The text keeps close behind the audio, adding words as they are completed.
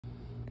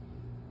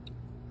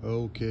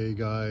Okay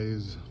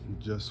guys,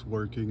 just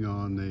working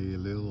on a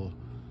little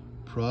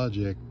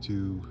project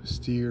to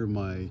steer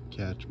my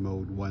Catch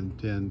Mode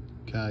 110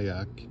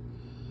 kayak.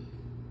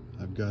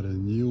 I've got a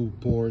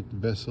Newport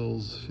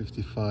Vessels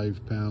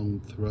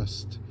 55-pound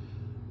thrust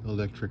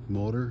electric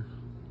motor,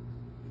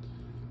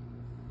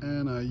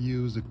 and I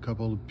used a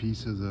couple of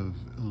pieces of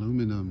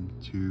aluminum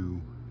to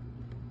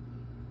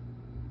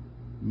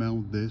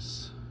mount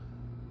this.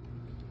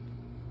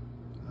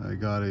 I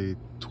got a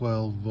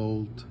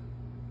 12-volt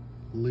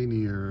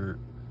linear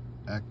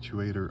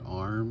actuator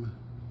arm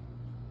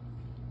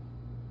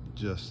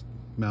just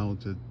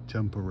mounted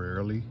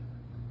temporarily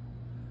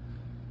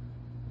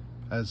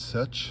as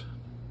such,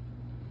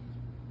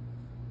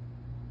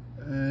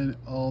 and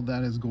all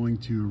that is going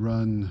to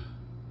run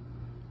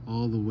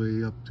all the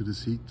way up to the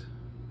seat.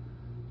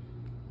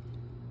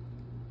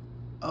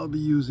 I'll be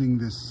using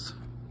this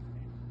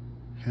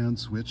hand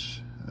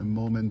switch, a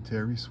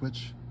momentary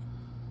switch,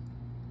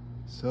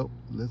 so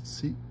let's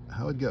see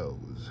how it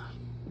goes.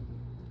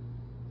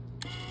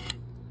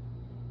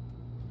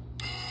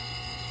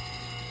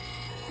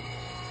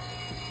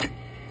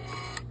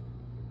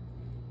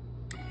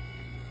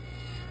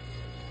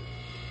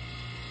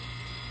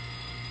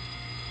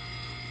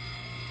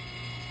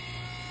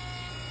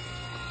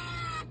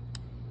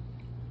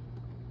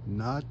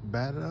 Not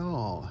bad at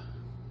all.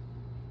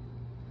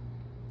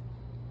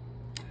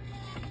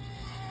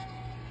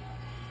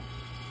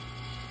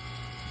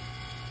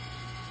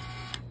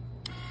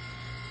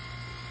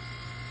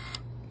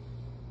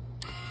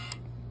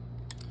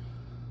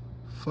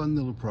 Fun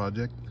little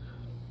project.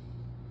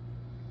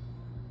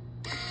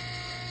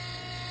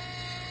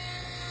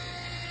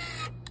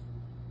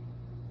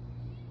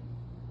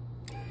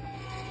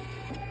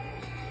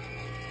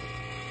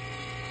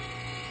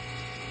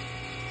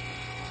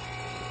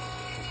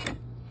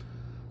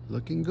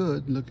 Looking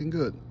good, looking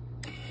good.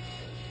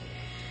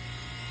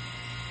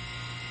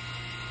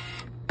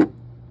 If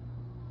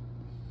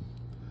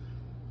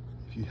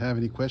you have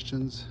any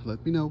questions,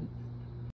 let me know.